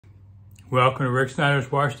Welcome to Rick Snider's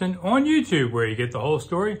Washington on YouTube, where you get the whole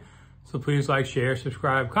story. So please like, share,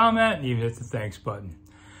 subscribe, comment, and even hit the thanks button.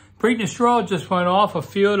 Preakness draw just went off a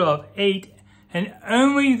field of 8, and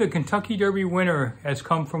only the Kentucky Derby winner has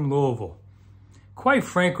come from Louisville. Quite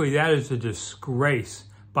frankly, that is a disgrace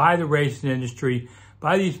by the racing industry,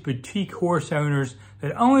 by these boutique horse owners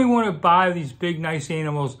that only want to buy these big, nice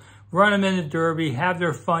animals, run them in the Derby, have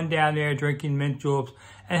their fun down there drinking mint juleps,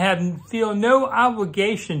 and feel no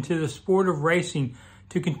obligation to the sport of racing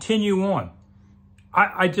to continue on.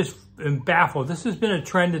 I just am baffled. This has been a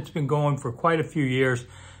trend that's been going for quite a few years,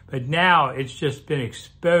 but now it's just been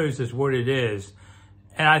exposed as what it is,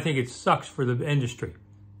 and I think it sucks for the industry.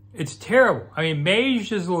 It's terrible. I mean,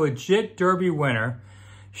 Mage is a legit Derby winner,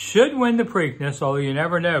 should win the Preakness, although you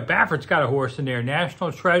never know. Baffert's got a horse in there,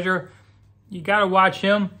 National Treasure. You got to watch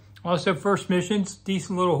him. Also, First Missions,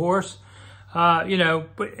 decent little horse. But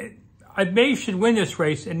Mage should win this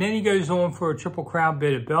race, and then he goes on for a Triple Crown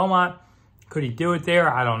bid at Belmont. Could he do it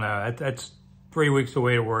there? I don't know. That's 3 weeks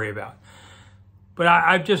away to worry about. But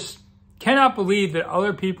I just cannot believe that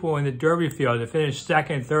other people in the Derby field that finished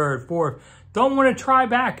second, third, fourth don't want to try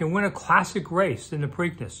back and win a classic race in the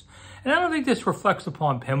Preakness. And I don't think this reflects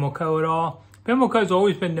upon Pimlico at all. Pimlico has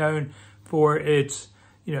always been known for its,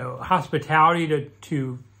 hospitality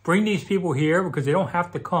to bring these people here because they don't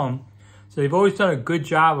have to come. So they've always done a good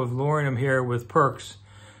job of luring them here with perks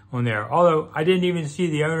on there. Although I didn't even see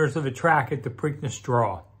the owners of the track at the Preakness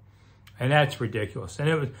draw. And that's ridiculous.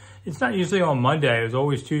 And it's not usually on Monday. It was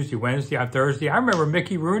always Tuesday, Wednesday, on Thursday. I remember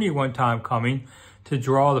Mickey Rooney one time coming to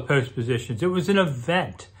draw the post positions. It was an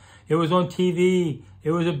event. It was on TV.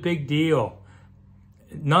 It was a big deal.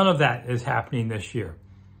 None of that is happening this year.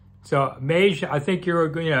 So Mage, I think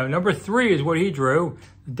number 3 is what he drew.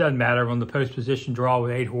 It doesn't matter on the post position draw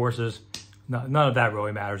with 8 horses. None of that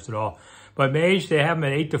really matters at all. But Mage, they have him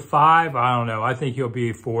at 8-5. I don't know. I think he'll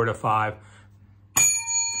be 4-5.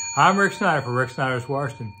 I'm Rick Snider for Rick Snider's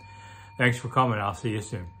Washington. Thanks for coming. I'll see you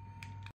soon.